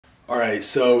Alright,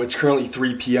 so it's currently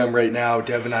 3 p.m. right now.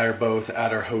 Dev and I are both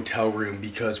at our hotel room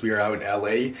because we are out in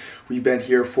LA. We've been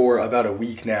here for about a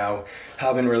week now.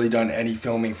 Haven't really done any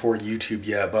filming for YouTube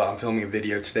yet, but I'm filming a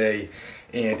video today,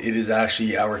 and it is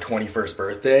actually our 21st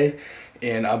birthday,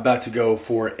 and I'm about to go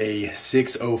for a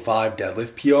 6:05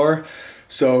 deadlift PR.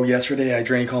 So yesterday I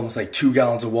drank almost like 2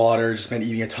 gallons of water, just been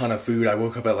eating a ton of food. I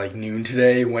woke up at like noon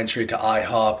today, went straight to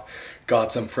IHOP,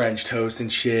 got some French toast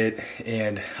and shit,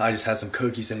 and I just had some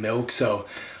cookies and milk, so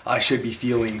I should be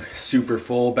feeling super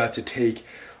full. About to take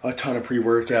a ton of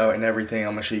pre-workout and everything.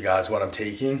 I'm gonna show you guys what I'm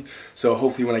taking. So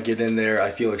hopefully when I get in there,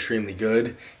 I feel extremely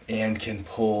good and can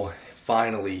pull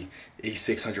finally a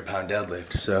 600-pound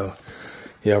deadlift. So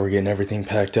yeah, we're getting everything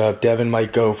packed up. Devin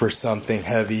might go for something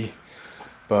heavy,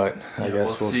 but I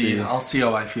guess we'll see. I'll see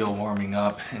how I feel warming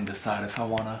up and decide if I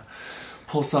want to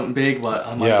pull something big. But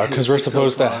I might yeah, because we're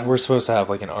supposed to have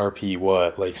like an RP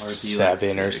what, like RP 7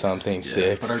 like or something, yeah.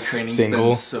 6. But our training's single.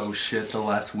 Been so shit the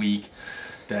last week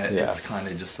that it's kind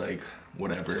of just like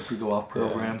whatever if we go off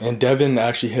program. Yeah. And Devin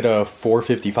actually hit a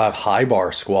 455 high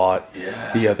bar squat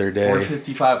the other day.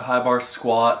 455 high bar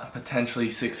squat, potentially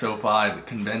 605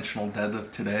 conventional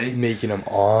deadlift today. Making him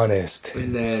honest.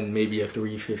 And then maybe a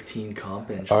 315 comp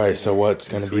bench. Alright, so what's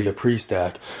going to be the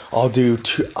pre-stack? I'll do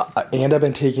 2, and I've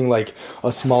been taking like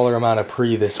a smaller amount of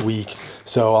pre this week.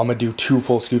 So I'm going to do 2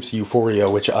 full scoops of Euphoria,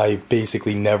 which I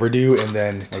basically never do, and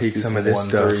then take some of this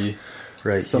stuff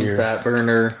right some here. Fat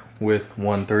burner with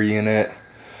 1.3 in it.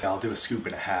 I'll do a scoop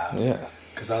and a half. Yeah.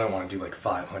 Because I don't want to do like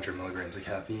 500 milligrams of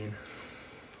caffeine.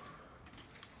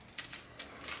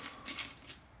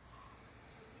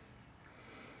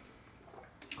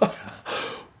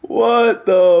 What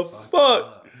the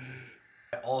fuck?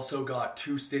 I also got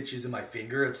 2 stitches in my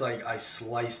finger. It's like I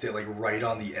sliced it like right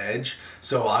on the edge.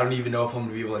 So I don't even know if I'm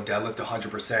gonna be able to deadlift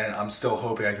 100%. I'm still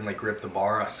hoping I can like grip the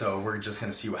bar. So we're just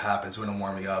gonna see what happens when I'm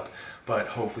warming up. But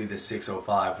hopefully this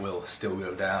 605 will still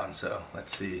go down. So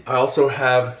let's see. I also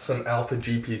have some Alpha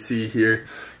GPC here.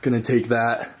 Gonna take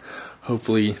that.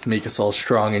 Hopefully make us all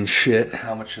strong and shit.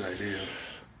 How much should I do?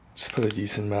 Just put a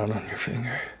decent amount on your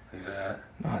finger. Like that?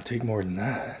 No, take more than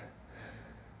that.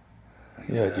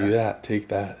 Yeah, do that. Take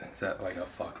that. Is that like a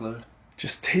fuckload?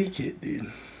 Just take it,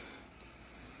 dude.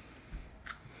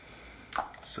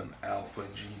 Some Alpha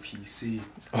GPC.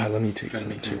 Alright, let me take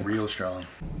some too. Real strong.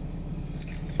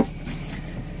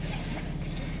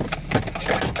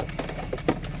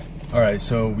 Alright,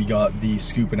 so we got the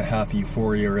scoop and a half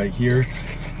Euphoria right here.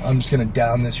 I'm just gonna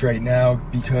down this right now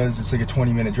because it's like a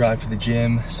 20-minute drive to the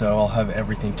gym, so I'll have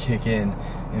everything kick in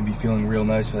and be feeling real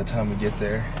nice by the time we get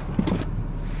there.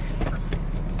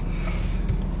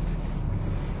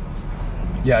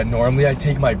 Yeah, normally I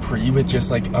take my pre with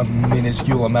just like a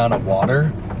minuscule amount of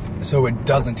water, so it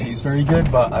doesn't taste very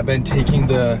good, but I've been taking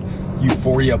the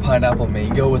Euphoria Pineapple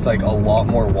Mango with like a lot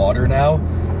more water now,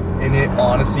 and it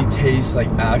honestly tastes like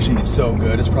actually so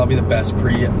good. It's probably the best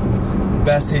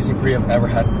tasting pre I've ever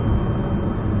had.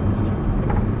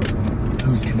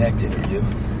 Who's connected, are you?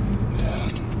 Yeah.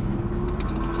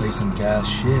 Play some gas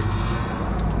shit.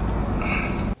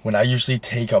 When I usually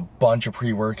take a bunch of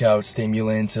pre-workout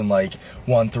stimulants and like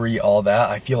 1.3, all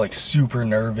that, I feel like super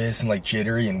nervous and like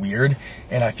jittery and weird.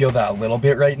 And I feel that a little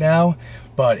bit right now,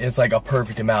 but it's like a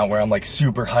perfect amount where I'm like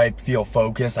super hyped, feel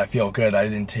focused, I feel good. I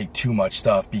didn't take too much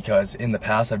stuff because in the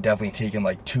past I've definitely taken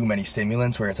like too many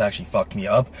stimulants where it's actually fucked me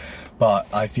up. But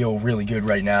I feel really good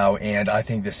right now, and I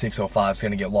think the 605 is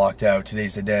gonna get locked out.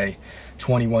 Today's the day.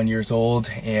 21 years old,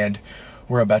 and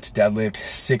we're about to deadlift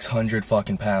 600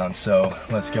 fucking pounds, so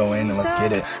let's go in and let's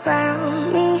get it.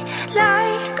 Around me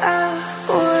like a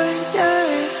border,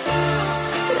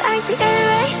 like the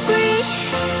air I breathe.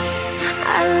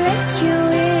 I let you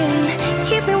in,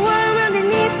 keep me warm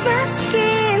underneath my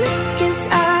skin, 'cause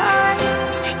I'm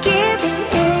giving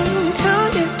in to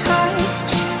your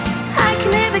touch. I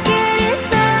can never get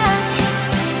enough,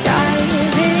 diving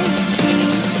deep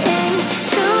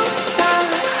into the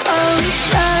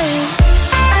ocean.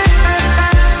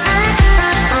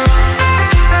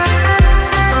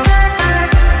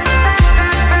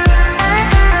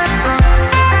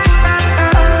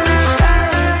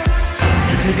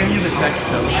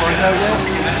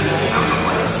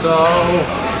 So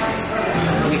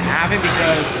we haven't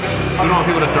because I don't want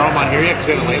people to throw them on here yet because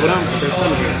we haven't labeled them. There's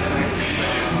some here.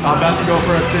 I'm about to go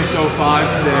for a 605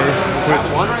 today. Quick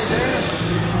once.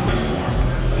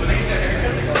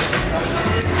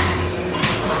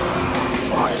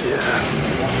 Fuck yeah.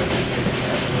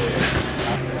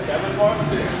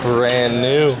 Brand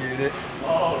new.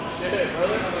 Oh shit,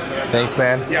 brother. Thanks,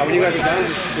 man. Yeah, when you guys are done,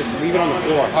 just leave it on the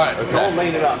floor. Alright, okay. Don't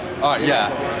laying it up. Alright, yeah.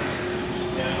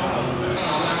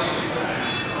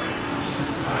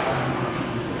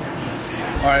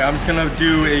 Alright, I'm just gonna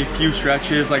do a few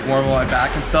stretches, like warm up my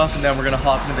back and stuff, and then we're gonna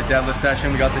hop into the deadlift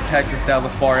session. We got the Texas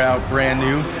deadlift bar out, brand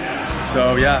new.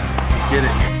 So yeah, let's get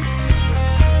it.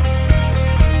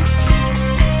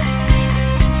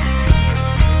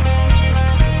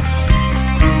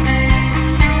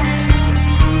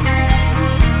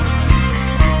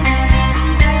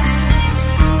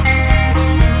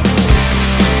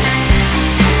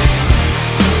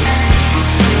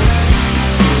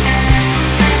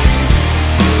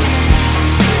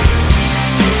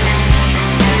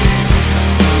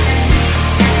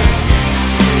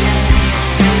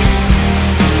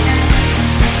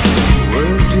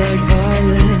 Like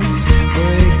violence,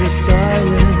 break the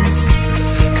silence,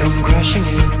 come crashing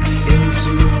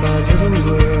into my little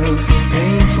world,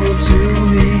 painful to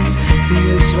me,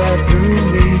 pierce right through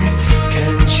me,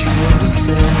 can't you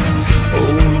understand,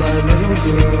 oh my little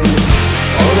girl,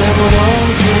 all I ever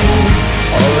wanted,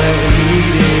 all I ever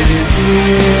needed is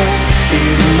here,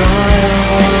 in my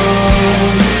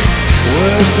arms,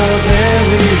 words are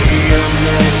very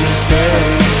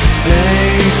unnecessary,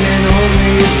 they can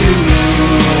only do.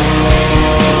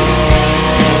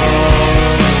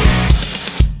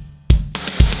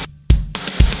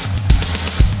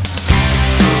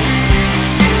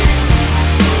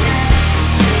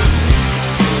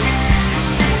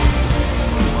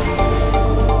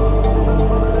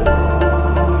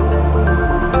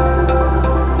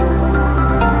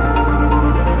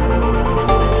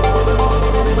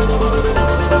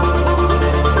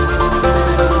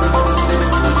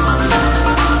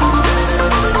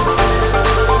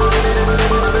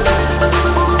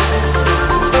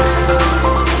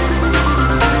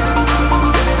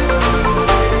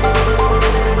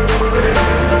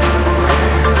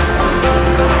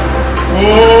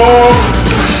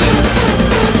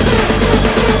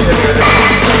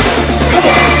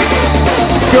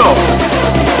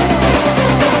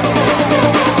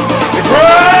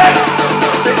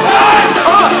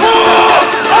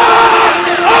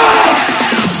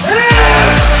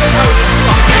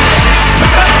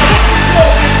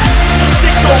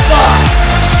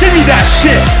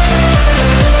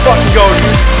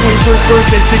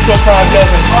 Birthday 605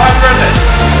 Devin. Happy birthday.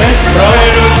 Thank you, bro.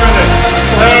 Happy birthday.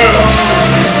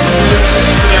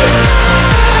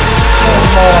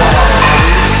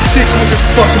 600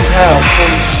 fucking pounds.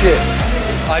 Holy shit.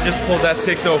 I just pulled that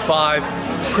 605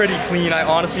 pretty clean. I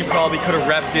honestly probably could have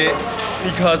repped it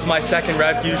because my second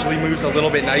rep usually moves a little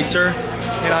bit nicer.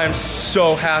 And I am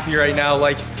so happy right now.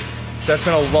 Like, that's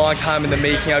been a long time in the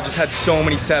making. I've just had so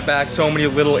many setbacks, so many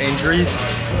little injuries,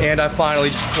 and I finally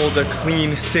just pulled a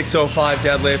clean 605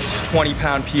 deadlift,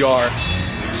 20-pound PR.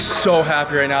 So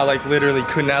happy right now, like literally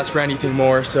couldn't ask for anything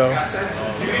more, so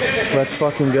let's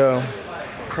fucking go.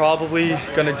 Probably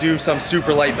gonna do some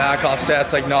super light back off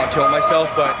sets, like not kill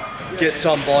myself, but get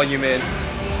some volume in.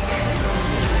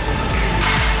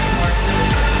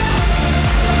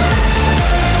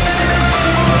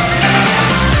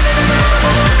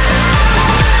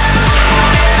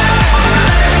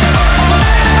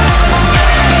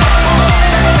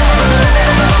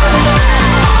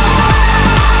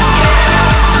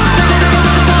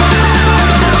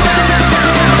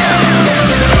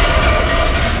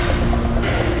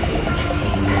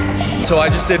 So I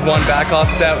just did one back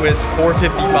off set with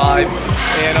 455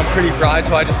 and I'm pretty fried,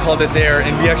 so I just called it there,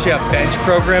 and we actually have bench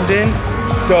programmed in.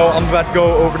 So I'm about to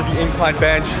go over to the incline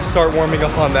bench, start warming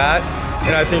up on that,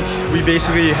 and I think we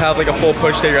basically have like a full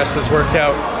push day rest of this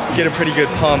workout, get a pretty good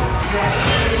pump.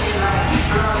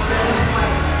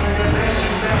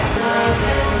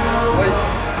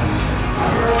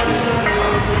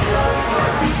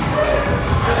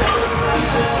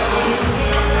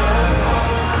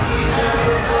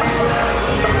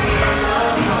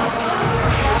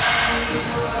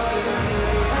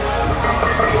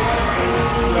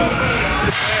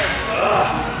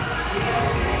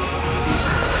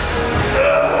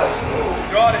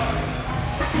 Got it.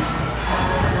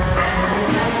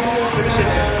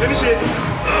 Finish it.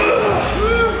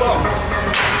 Fuck.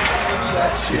 Give me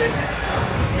that shit.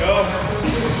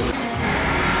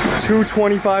 Let's go.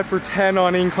 225 for 10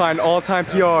 on incline, all-time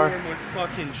PR. That form was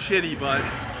fucking shitty, but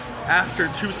after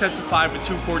 2 sets of 5 with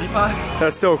 245,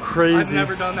 that's still crazy. I've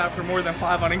never done that for more than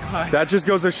 5 on incline. That just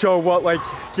goes to show what like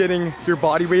getting your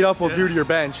body weight up will do to your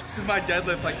bench. Because my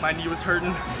deadlift, like my knee was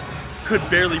hurting, could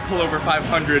barely pull over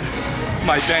 500.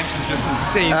 My bench is just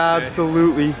insane.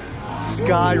 Absolutely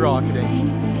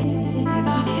skyrocketing.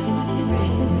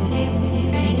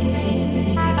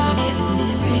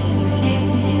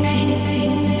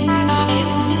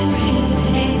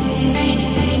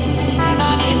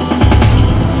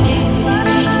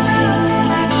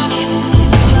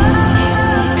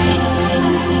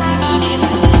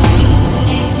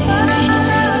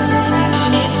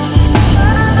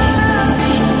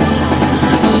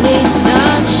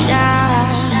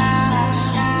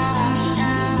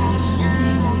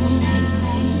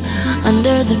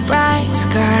 under the bright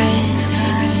skies.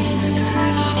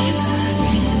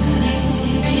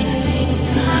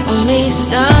 Only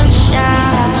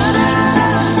sunshine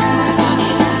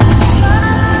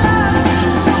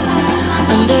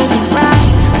under the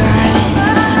bright skies.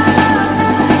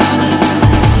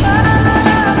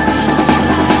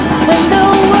 When the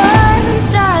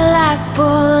words are like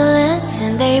bullets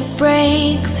and they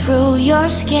break through your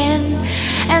skin,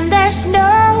 and there's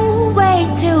no way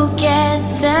to get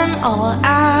them all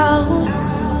out.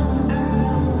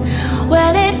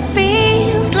 When it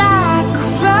feels like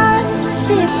rust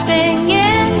seeping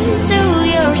into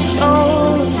your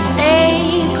soul,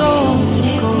 stay gold,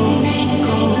 gold,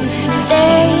 gold,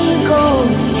 stay gold,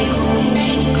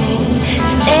 gold,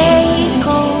 stay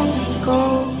gold,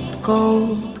 gold,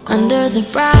 gold, under the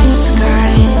bright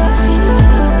skies.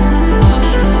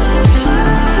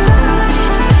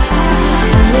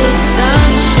 Only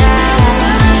sunshine.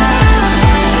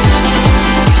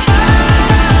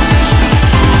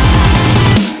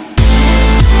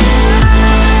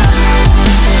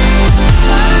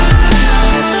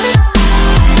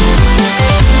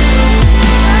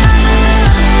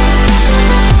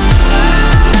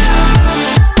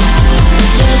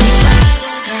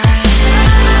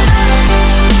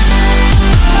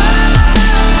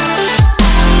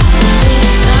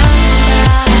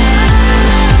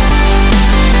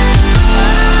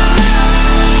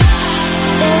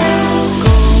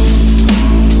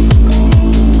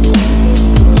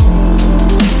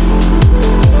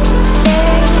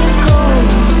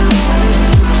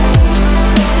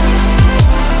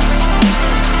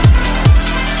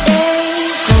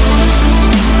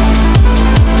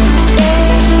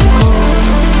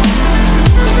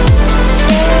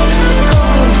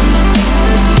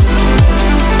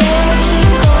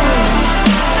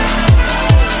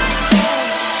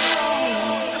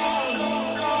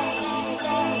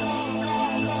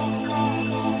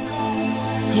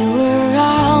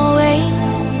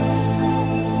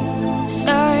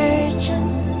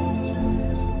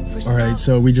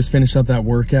 So we just finished up that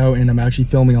workout and I'm actually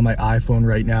filming on my iPhone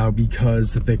right now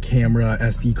because the camera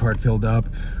SD card filled up,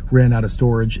 ran out of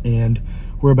storage, and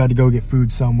we're about to go get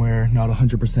food somewhere, not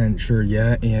 100% sure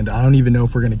yet, and I don't even know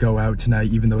if we're gonna go out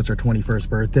tonight even though it's our 21st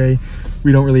birthday.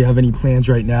 We don't really have any plans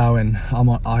right now, and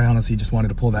I honestly just wanted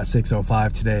to pull that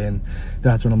 605 today, and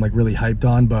that's what I'm like really hyped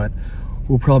on, but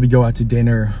we'll probably go out to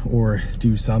dinner or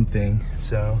do something.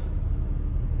 So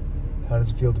how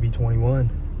does it feel to be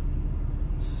 21?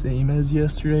 Same as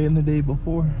yesterday and the day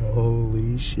before.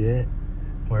 Holy shit.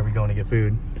 Where are we going to get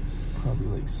food? Probably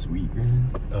like Sweet Green.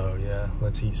 Oh yeah,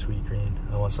 let's eat Sweet Green.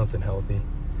 I want something healthy.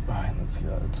 Alright, let's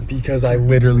go. Because I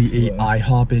literally ate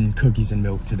IHOP and cookies and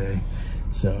milk today.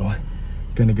 So,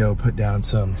 gonna go put down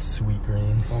some Sweet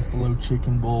Green. Buffalo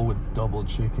chicken bowl with double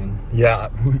chicken. Yeah,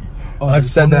 I've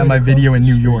said that in my video in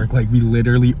New York. Like, we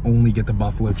literally only get the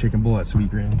buffalo chicken bowl at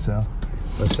Sweet Green, so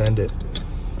let's end it.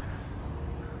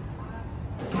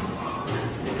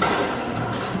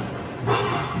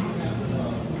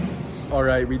 All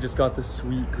right, we just got the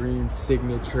Sweet Green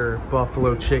signature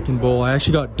buffalo chicken bowl. I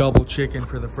actually got double chicken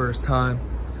for the first time.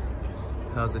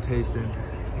 How's it tasting?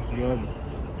 It's good.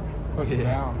 Put it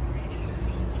down.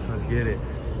 Let's get it.